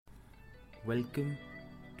Welcome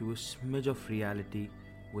to a smidge of reality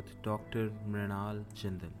with Dr. Mrinal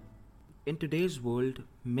Jindal. In today's world,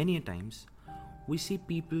 many a times we see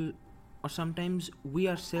people, or sometimes we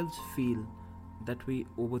ourselves feel that we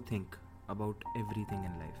overthink about everything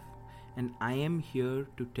in life. And I am here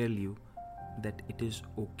to tell you that it is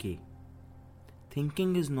okay.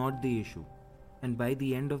 Thinking is not the issue, and by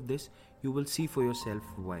the end of this, you will see for yourself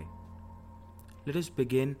why. Let us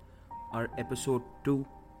begin our episode 2,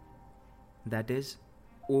 that is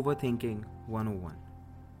Overthinking 101.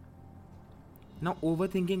 Now,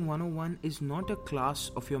 Overthinking 101 is not a class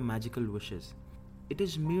of your magical wishes. It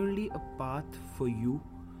is merely a path for you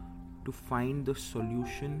to find the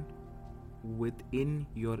solution within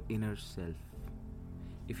your inner self.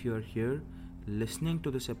 If you are here listening to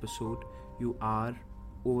this episode, you are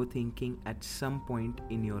overthinking at some point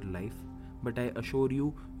in your life, but I assure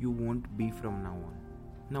you, you won't be from now on.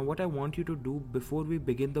 Now, what I want you to do before we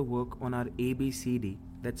begin the work on our ABCD,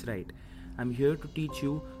 that's right, I'm here to teach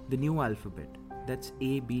you the new alphabet. That's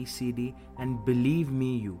ABCD, and believe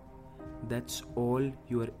me, that's all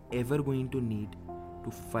you are ever going to need to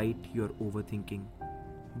fight your overthinking.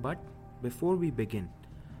 But before we begin,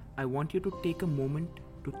 I want you to take a moment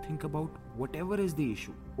to think about whatever is the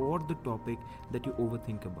issue or the topic that you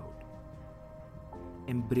overthink about.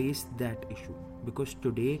 Embrace that issue, because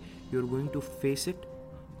today you're going to face it,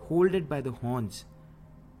 hold it by the horns,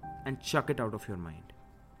 and chuck it out of your mind.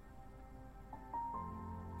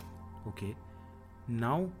 Okay,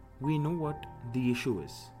 now we know what the issue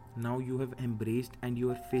is. Now you have embraced and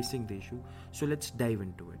you are facing the issue. So let's dive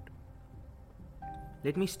into it.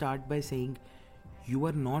 Let me start by saying you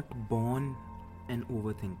are not born an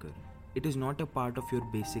overthinker. It is not a part of your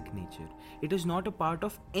basic nature. It is not a part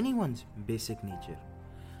of anyone's basic nature.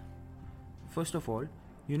 First of all,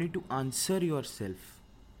 you need to answer yourself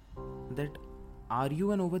that are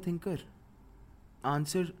you an overthinker?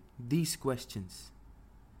 Answer these questions.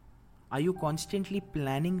 Are you constantly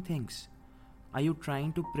planning things? Are you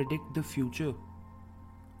trying to predict the future?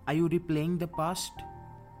 Are you replaying the past?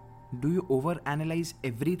 Do you overanalyze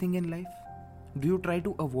everything in life? Do you try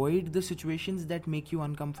to avoid the situations that make you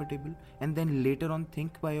uncomfortable and then later on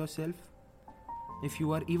think by yourself? If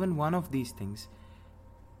you are even one of these things,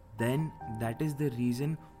 then that is the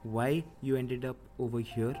reason why you ended up over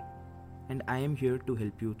here, and I am here to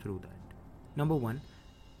help you through that. Number 1,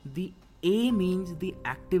 the A means the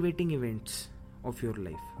activating events of your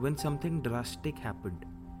life when something drastic happened.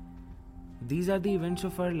 These are the events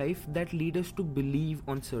of our life that lead us to believe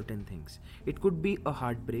on certain things. It could be a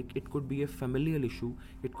heartbreak, it could be a familial issue,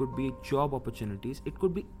 it could be job opportunities, it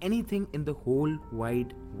could be anything in the whole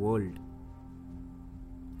wide world.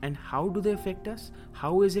 And how do they affect us?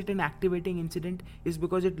 How is it an activating incident? Is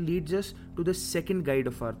because it leads us to the second guide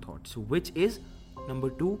of our thoughts, which is number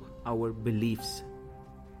 2, our beliefs.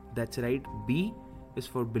 That's right, B is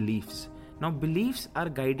for beliefs. Now, beliefs are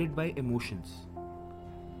guided by emotions.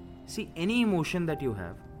 See, any emotion that you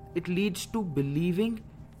have, it leads to believing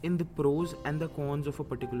in the pros and the cons of a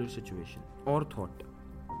particular situation or thought.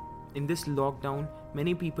 In this lockdown,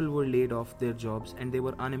 many people were laid off their jobs and they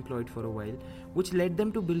were unemployed for a while, which led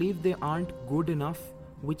them to believe they aren't good enough,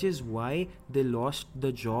 which is why they lost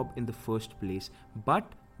the job in the first place. But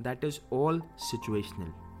that is all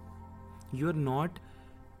situational. You're not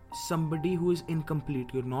somebody who is incomplete.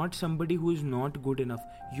 You're not somebody who is not good enough.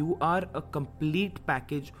 You are a complete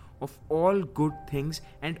package of all good things,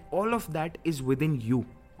 and all of that is within you.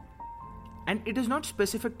 And it is not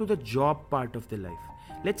specific to the job part of the life.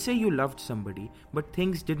 Let's say you loved somebody, but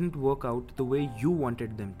things didn't work out the way you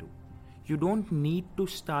wanted them to. You don't need to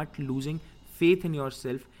start losing faith in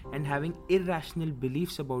yourself and having irrational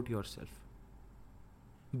beliefs about yourself.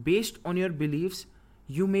 Based on your beliefs,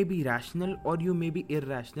 you may be rational or you may be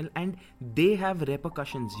irrational, and they have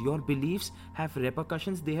repercussions. Your beliefs have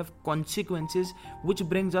repercussions, they have consequences, which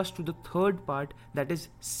brings us to the third part, that is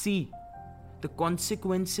C. The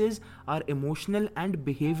consequences are emotional and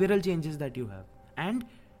behavioral changes that you have. And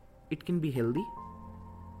it can be healthy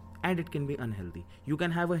and it can be unhealthy. You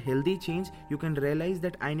can have a healthy change. You can realize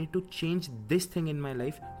that I need to change this thing in my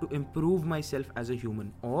life to improve myself as a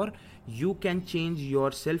human. Or you can change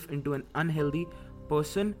yourself into an unhealthy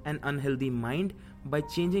person, an unhealthy mind, by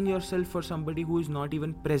changing yourself for somebody who is not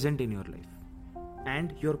even present in your life.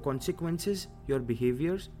 And your consequences, your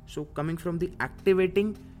behaviors, so coming from the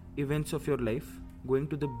activating events of your life, going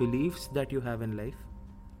to the beliefs that you have in life,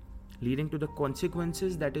 leading to the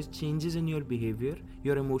consequences, that is changes in your behavior,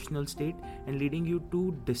 your emotional state, and leading you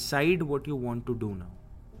to decide what you want to do now.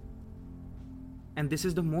 And this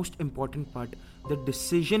is the most important part. The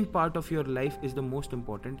decision part of your life is the most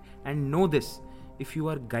important. And know this, if you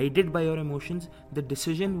are guided by your emotions, the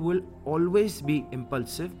decision will always be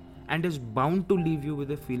impulsive and is bound to leave you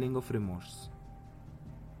with a feeling of remorse.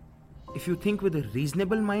 If you think with a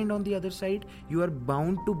reasonable mind on the other side, you are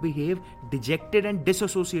bound to behave dejected and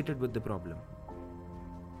disassociated with the problem.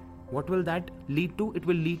 What will that lead to? It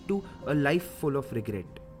will lead to a life full of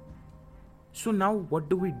regret. So now what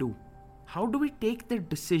do? How do we take the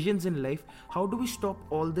decisions in life? How do we stop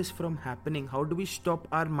all this from happening? How do we stop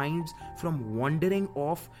our minds from wandering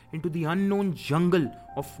off into the unknown jungle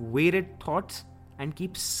of varied thoughts and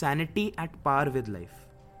keep sanity at par with life?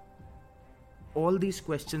 All these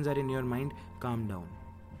questions are in your mind. Calm down.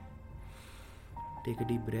 Take a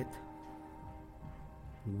deep breath.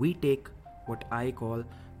 We take what I call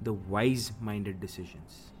the wise-minded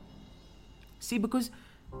decisions. See, because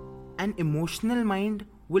an emotional mind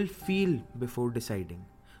will feel before deciding.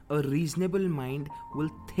 A reasonable mind will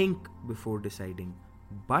think before deciding.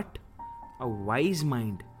 But a wise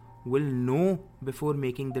mind will know before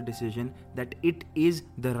making the decision that it is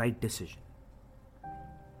the right decision.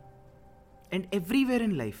 And everywhere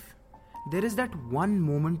in life, there is that one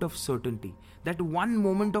moment of certainty, that one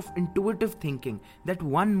moment of intuitive thinking, that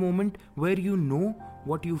one moment where you know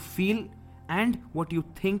what you feel and what you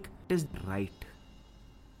think is right.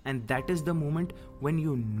 And that is the moment when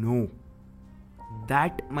you know.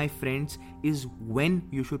 That, my friends, is when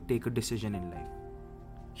you should take a decision in life.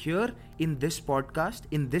 Here in this podcast,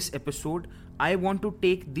 in this episode, I want to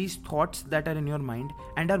take these thoughts that are in your mind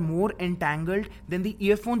and are more entangled than the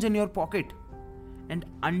earphones in your pocket and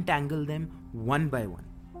untangle them one by one.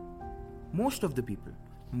 Most of the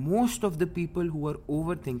people who are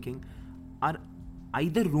overthinking are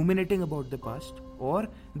either ruminating about the past or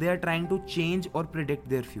they are trying to change or predict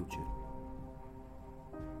their future.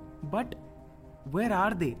 But where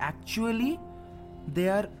are they? Actually, they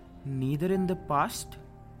are neither in the past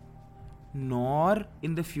nor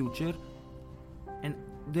in the future, and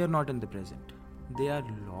they are not in the present. They are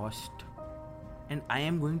lost. And I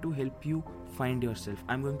am going to help you find yourself.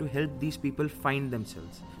 I'm going to help these people find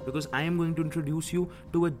themselves, because I am going to introduce you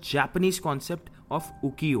to a Japanese concept of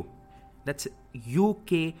ukiyo. That's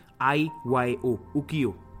Ukaiyo.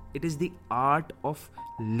 Ukiyo. It is the art of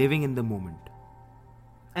living in the moment.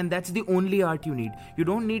 And that's the only art you need. You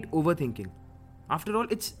don't need overthinking. After all,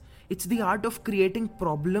 it's the art of creating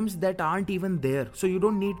problems that aren't even there. So you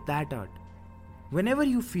don't need that art. Whenever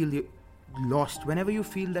you feel lost, whenever you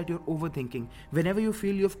feel that you're overthinking, whenever you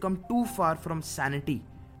feel you've come too far from sanity,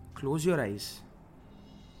 close your eyes.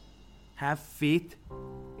 Have faith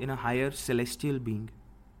in a higher celestial being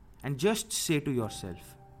and just say to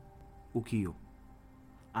yourself, Ukiyo.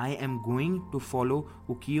 I am going to follow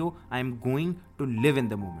Ukiyo. I am going to live in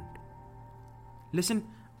the moment. Listen,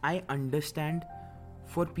 I understand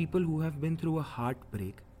for people who have been through a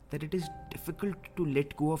heartbreak that it is difficult to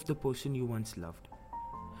let go of the person you once loved.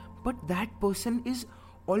 But that person is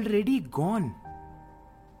already gone.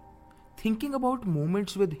 Thinking about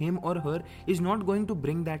moments with him or her is not going to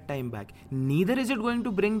bring that time back. Neither is it going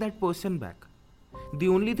to bring that person back. The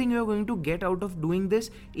only thing you are going to get out of doing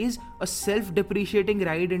this is a self-depreciating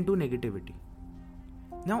ride into negativity.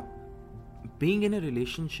 Now, being in a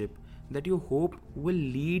relationship that you hope will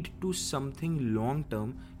lead to something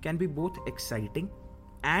long-term can be both exciting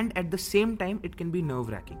and at the same time it can be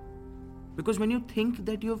nerve-wracking. Because when you think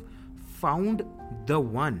that you've found the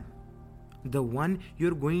one,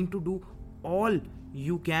 you're going to do all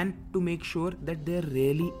you can to make sure that they're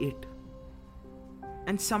really it.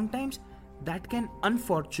 And sometimes that can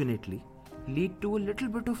unfortunately lead to a little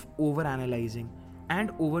bit of overanalyzing and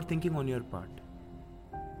overthinking on your part.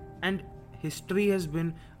 And history has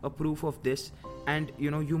been a proof of this, and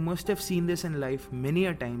you must have seen this in life many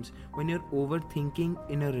a times. When you're overthinking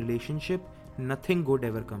in a relationship, nothing good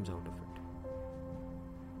ever comes out of it.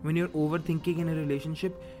 When you're overthinking in a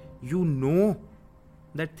relationship, you know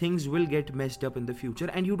that things will get messed up in the future,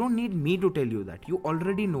 and you don't need me to tell you that. You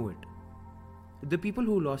already know it. The people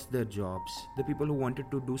who lost their jobs, the people who wanted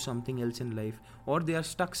to do something else in life, or they are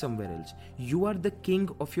stuck somewhere else, you are the king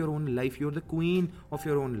of your own life. You're the queen of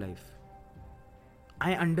your own life.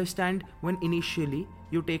 I understand when initially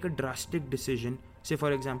you take a drastic decision, say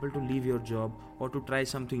for example to leave your job or to try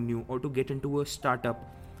something new or to get into a startup,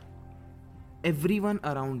 everyone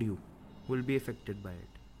around you will be affected by it.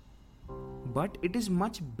 But it is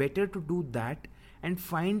much better to do that and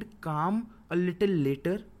find calm a little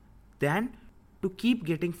later than to keep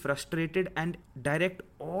getting frustrated and direct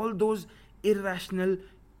all those irrational,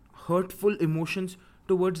 hurtful emotions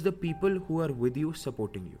towards the people who are with you,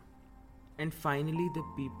 supporting you. And finally, the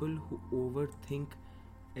people who overthink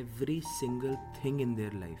every single thing in their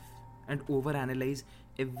life and overanalyze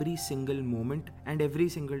every single moment and every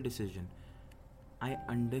single decision. I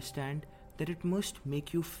understand that it must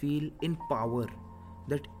make you feel in power,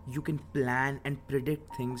 that you can plan and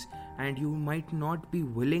predict things, and you might not be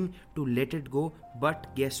willing to let it go,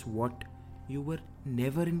 but guess what? You were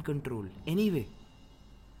never in control anyway.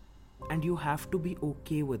 And you have to be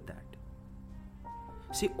okay with that.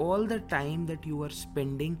 See, all the time that you are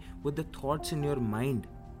spending with the thoughts in your mind,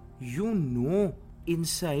 you know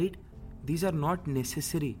inside these are not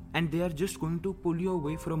necessary and they are just going to pull you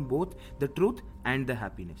away from both the truth and the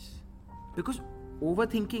happiness. Because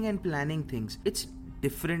overthinking and planning things, it's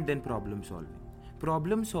different than problem solving.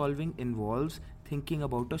 Problem solving involves thinking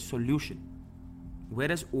about a solution,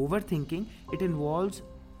 whereas overthinking, it involves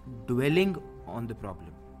dwelling on the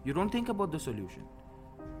problem. You don't think about the solution,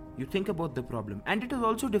 you think about the problem. And it is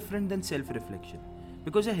also different than self-reflection,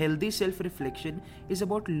 because a healthy self-reflection is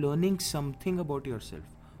about learning something about yourself,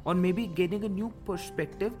 or maybe getting a new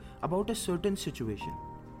perspective about a certain situation,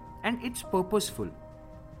 and it's purposeful.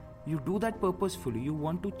 You do that purposefully. You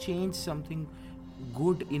want to change something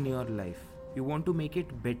good in your life, you want to make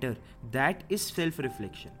it better. That is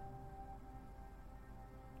self-reflection.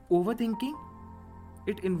 Overthinking,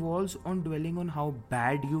 it involves on dwelling on how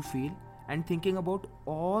bad you feel and thinking about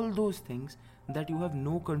all those things that you have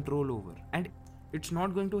no control over, and it's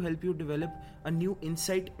not going to help you develop a new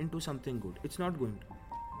insight into something good. It's not going to.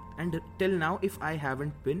 And till now, if I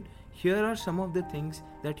haven't been, here are some of the things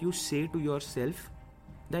that you say to yourself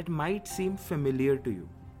that might seem familiar to you.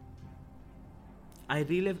 I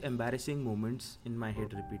relive embarrassing moments in my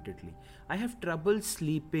head repeatedly. I have trouble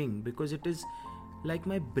sleeping because it is like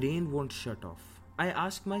my brain won't shut off. I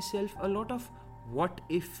ask myself a lot of what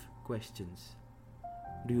if questions.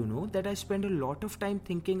 Do you know that I spend a lot of time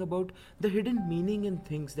thinking about the hidden meaning in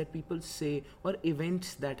things that people say or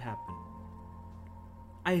events that happen?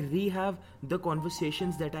 I rehave the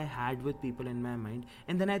conversations that I had with people in my mind,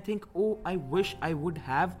 and then I think, oh, I wish I would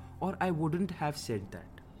have or I wouldn't have said that.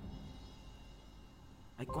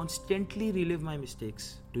 I constantly relive my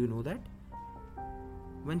mistakes. Do you know that?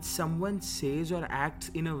 When someone says or acts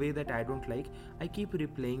in a way that I don't like, I keep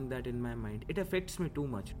replaying that in my mind. It affects me too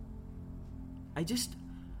much.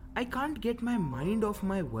 I can't get my mind off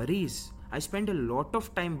my worries. I spend a lot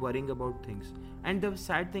of time worrying about things. And the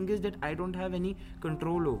sad thing is that I don't have any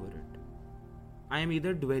control over it. I am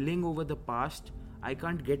either dwelling over the past, I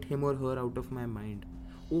can't get him or her out of my mind.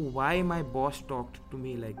 Oh, why my boss talked to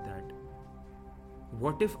me like that?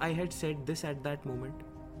 What if I had said this at that moment?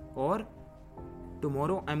 Or,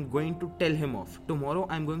 tomorrow I'm going to tell him off. Tomorrow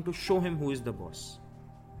I'm going to show him who is the boss.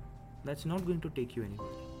 That's not going to take you anywhere.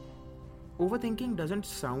 Overthinking doesn't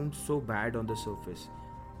sound so bad on the surface.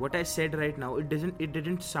 What I said right now, it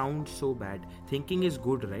didn't sound so bad. Thinking is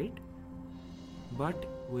good, right? But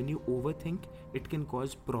when you overthink, it can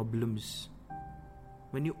cause problems.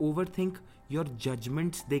 When you overthink, your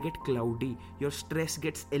judgments, they get cloudy. Your stress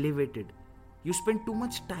gets elevated. You spend too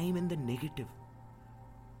much time in the negative.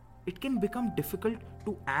 It can become difficult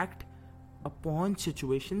to act upon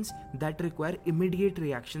situations that require immediate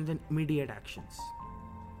reactions and immediate actions.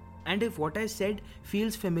 And if what I said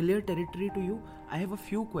feels familiar territory to you, I have a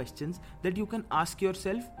few questions that you can ask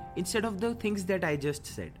yourself instead of the things that I just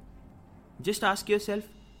said. Just ask yourself,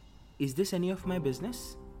 is this any of my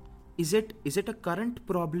business? Is it a current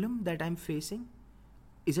problem that I'm facing?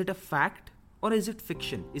 Is it a fact or is it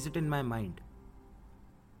fiction? Is it in my mind?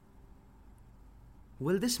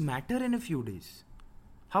 Will this matter in a few days?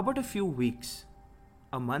 How about a few weeks?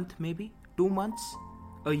 A month maybe? 2 months?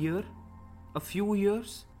 A year? A few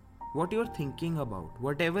years? What you're thinking about,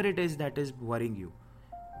 whatever it is that is worrying you,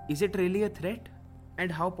 is it really a threat? And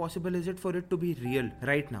how possible is it for it to be real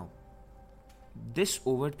right now? This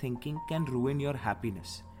overthinking can ruin your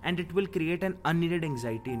happiness, and it will create an unneeded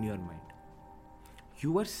anxiety in your mind.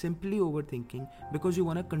 You are simply overthinking because you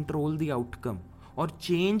want to control the outcome or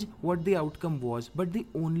change what the outcome was, but the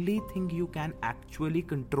only thing you can actually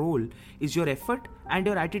control is your effort and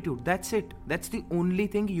your attitude. That's it. That's the only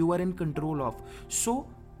thing you are in control of. So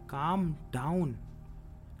calm down.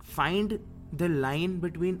 Find the line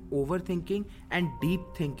between overthinking and deep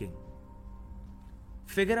thinking.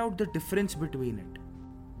 Figure out the difference between it.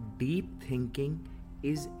 Deep thinking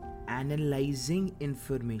is analyzing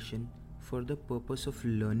information for the purpose of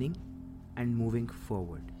learning and moving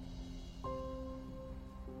forward.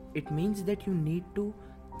 It means that you need to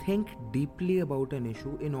think deeply about an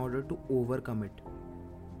issue in order to overcome it.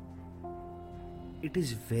 It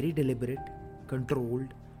is very deliberate,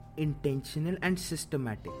 controlled, intentional and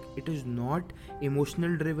systematic. It is not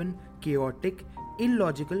emotional driven, chaotic,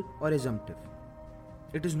 illogical or assumptive.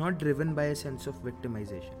 It is not driven by a sense of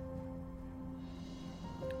victimization.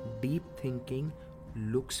 Deep thinking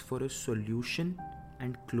looks for a solution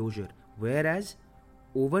and closure, whereas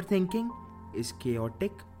overthinking is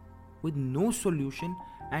chaotic with no solution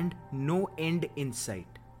and no end in sight.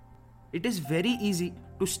 It is very easy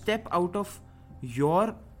to step out of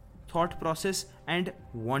your thought process and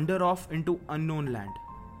wander off into unknown land.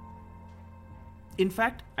 In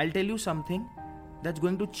fact, I'll tell you something that's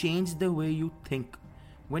going to change the way you think.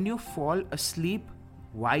 When you fall asleep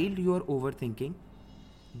while you're overthinking,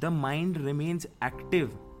 the mind remains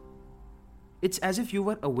active. It's as if you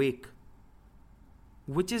were awake,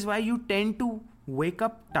 which is why you tend to wake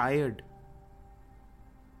up tired.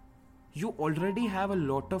 You already have a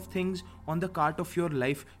lot of things on the cart of your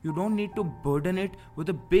life. You don't need to burden it with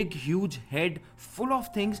a big, huge head full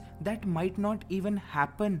of things that might not even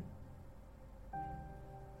happen.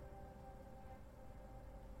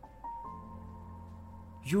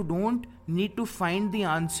 You don't need to find the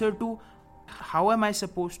answer to how am I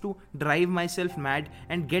supposed to drive myself mad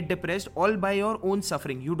and get depressed all by your own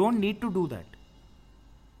suffering. You don't need to do that.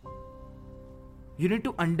 You need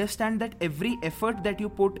to understand that every effort that you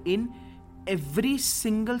put in, every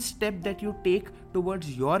single step that you take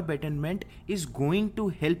towards your betterment is going to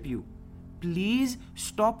help you. Please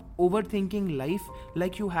stop overthinking life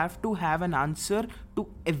like you have to have an answer to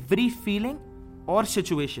every feeling or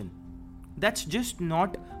situation. That's just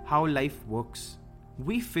not how life works.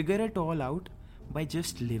 We figure it all out by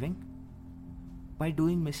just living, by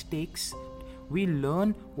doing mistakes. We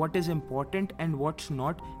learn what is important and what's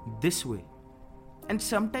not this way. And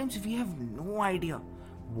sometimes we have no idea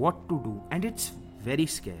what to do, and it's very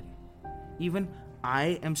scary. Even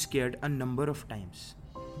I am scared a number of times.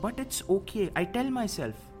 But it's okay. I tell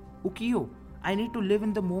myself, Ukiyo, I need to live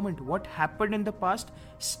in the moment. What happened in the past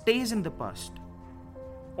stays in the past.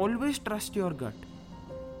 Always trust your gut.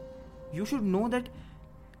 You should know that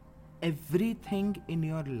everything in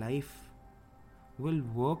your life will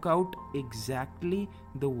work out exactly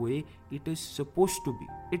the way it is supposed to be.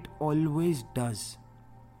 It always does.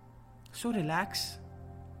 So relax.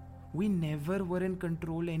 We never were in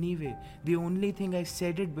control anyway. The only thing, I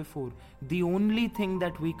said it before, the only thing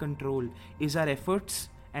that we control is our efforts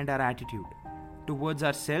and our attitude towards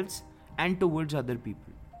ourselves and towards other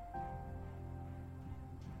people.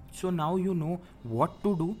 So now you know what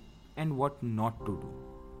to do and what not to do.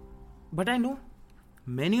 But I know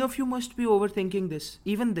many of you must be overthinking this,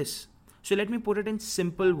 even this. So let me put it in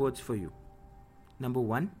simple words for you. Number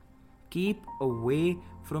 1, keep away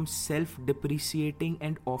from self-depreciating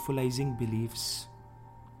and awfulizing beliefs.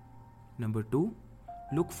 Number 2,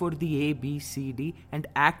 look for the A, B, C, D and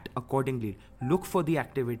act accordingly. Look for the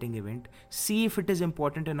activating event. See if it is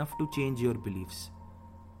important enough to change your beliefs.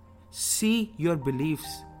 See your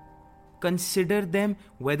beliefs. Consider them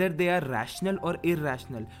whether they are rational or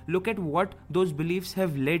irrational. Look at what those beliefs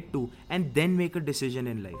have led to and then make a decision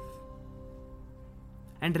in life.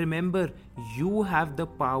 And remember, you have the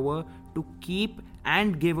power to keep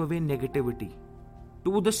and give away negativity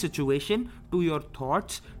to the situation, to your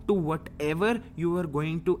thoughts, to whatever you are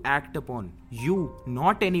going to act upon. You,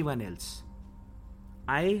 not anyone else.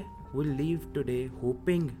 I will leave today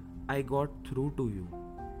hoping I got through to you.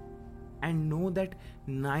 And know that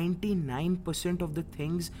 99% of the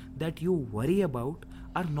things that you worry about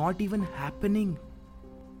are not even happening.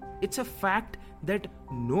 It's a fact that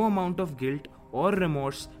no amount of guilt or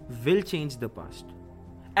remorse will change the past.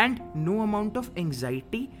 And no amount of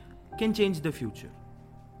anxiety can change the future.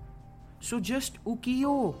 So just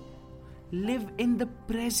Ukiyo, live in the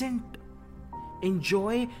present.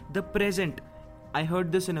 Enjoy the present. I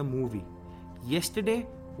heard this in a movie. Yesterday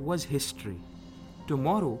was history.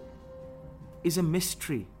 Tomorrow is a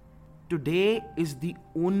mystery. Today is the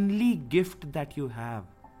only gift that you have.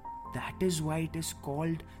 That is why it is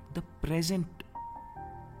called the present.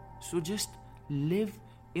 So just live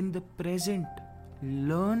in the present.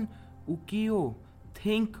 Learn Ukiyo.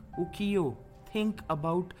 Think Ukiyo. Think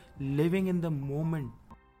about living in the moment.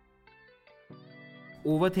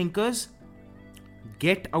 Overthinkers,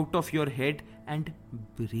 get out of your head and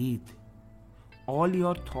breathe. All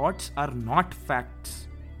your thoughts are not facts.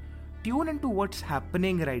 Tune into what's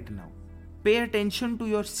happening right now. Pay attention to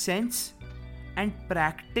your sense and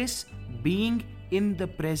practice being in the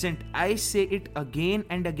present. I say it again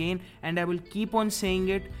and again, and I will keep on saying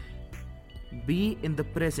it. Be in the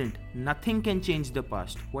present. Nothing can change the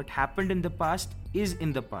past. What happened in the past is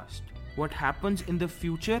in the past. What happens in the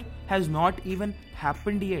future has not even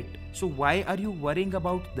happened yet. So why are you worrying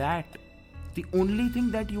about that? The only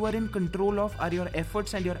thing that you are in control of are your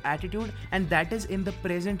efforts and your attitude, and that is in the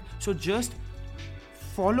present. So just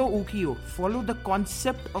follow Ukiyo. Follow the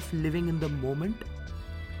concept of living in the moment.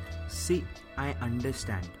 See, I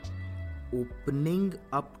understand. opening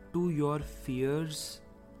up to your fears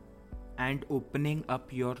and opening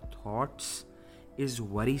up your thoughts is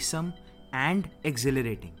worrisome and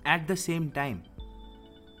exhilarating at the same time.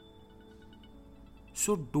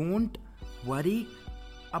 So don't worry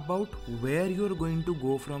about where you're going to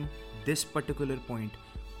go from this particular point.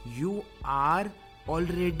 You are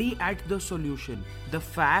already at the solution. The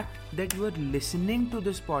fact that you are listening to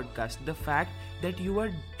this podcast, the fact that you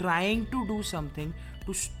are trying to do something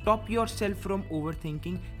to stop yourself from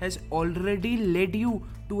overthinking has already led you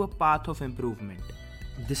to a path of improvement.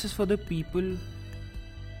 This is for the people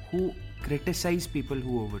who criticize people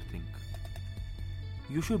who overthink.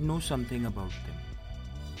 You should know something about them.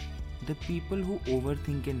 The people who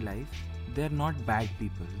overthink in life, they are not bad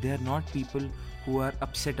people. They are not people who are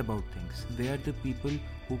upset about things. They are the people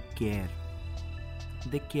who care.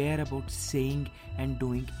 They care about saying and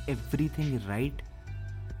doing everything right.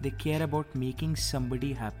 They care about making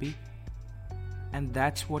somebody happy. And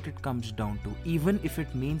that's what it comes down to, even if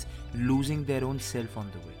it means losing their own self on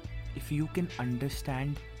the way. If you can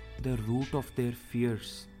understand the root of their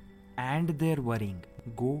fears and their worrying,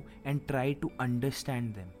 go and try to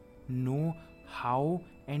understand them. Know how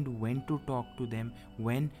and when to talk to them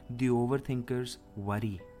when the overthinkers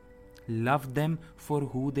worry. Love them for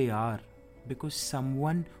who they are, because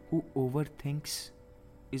someone who overthinks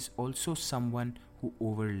is also someone who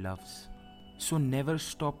overloves. So never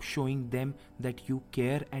stop showing them that you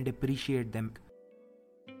care and appreciate them.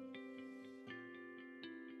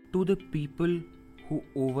 To the people who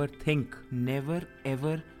overthink, never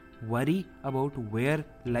ever worry about where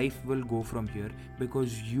life will go from here,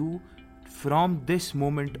 because you from this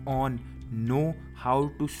moment on know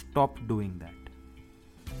how to stop doing that.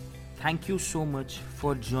 Thank you so much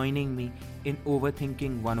for joining me in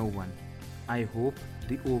Overthinking 101. I hope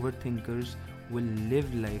the overthinkers will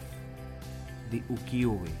live life the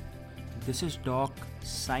Ukiyo way. This is Doc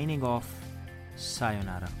signing off.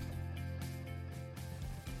 Sayonara.